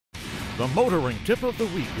The motoring tip of the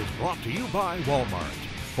week is brought to you by Walmart.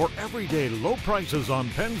 For everyday low prices on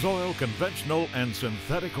Pennzoil, conventional, and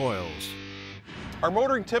synthetic oils. Our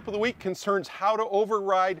motoring tip of the week concerns how to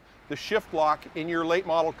override the shift lock in your late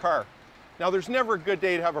model car. Now, there's never a good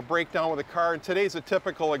day to have a breakdown with a car, and today's a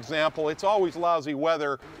typical example. It's always lousy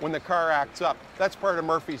weather when the car acts up. That's part of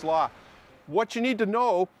Murphy's Law. What you need to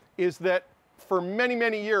know is that for many,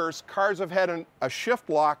 many years, cars have had a shift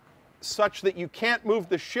lock such that you can't move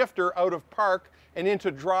the shifter out of park and into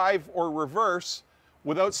drive or reverse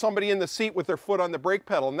without somebody in the seat with their foot on the brake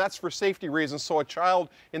pedal. And that's for safety reasons, so a child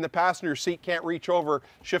in the passenger seat can't reach over,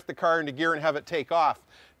 shift the car into gear, and have it take off.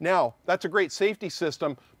 Now, that's a great safety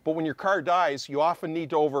system, but when your car dies, you often need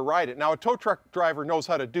to override it. Now, a tow truck driver knows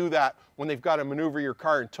how to do that when they've got to maneuver your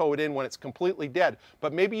car and tow it in when it's completely dead.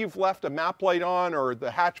 But maybe you've left a map light on or the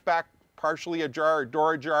hatchback partially ajar or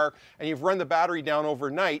door ajar, and you've run the battery down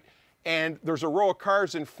overnight, and there's a row of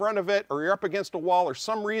cars in front of it, or you're up against a wall, or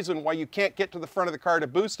some reason why you can't get to the front of the car to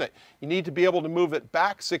boost it. You need to be able to move it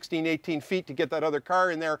back 16, 18 feet to get that other car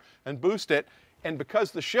in there and boost it. And because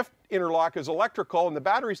the shift interlock is electrical and the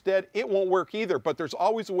battery's dead, it won't work either, but there's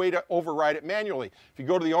always a way to override it manually. If you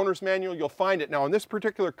go to the owner's manual, you'll find it. Now, in this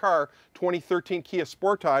particular car, 2013 Kia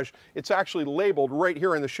Sportage, it's actually labeled right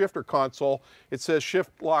here in the shifter console. It says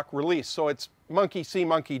shift lock release, so it's monkey see,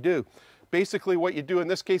 monkey do. Basically, what you do in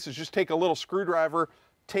this case is just take a little screwdriver,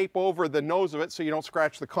 tape over the nose of it so you don't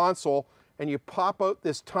scratch the console, and you pop out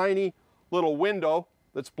this tiny little window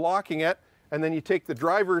that's blocking it, and then you take the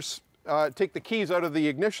take the keys out of the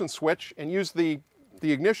ignition switch and use the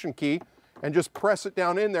ignition key and just press it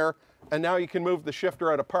down in there, and now you can move the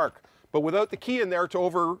shifter out of park. But without the key in there to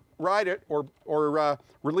override it or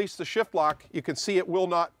release the shift lock, you can see it will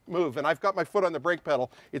not move. And I've got my foot on the brake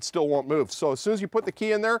pedal, it still won't move. So as soon as you put the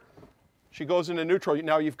key in there, she goes into neutral.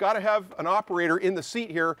 Now, you've got to have an operator in the seat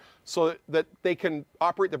here so that they can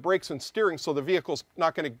operate the brakes and steering so the vehicle's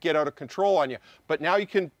not going to get out of control on you. But now you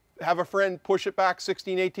can have a friend push it back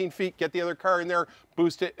 16, 18 feet, get the other car in there,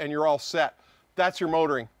 boost it, and you're all set. That's your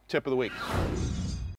motoring tip of the week.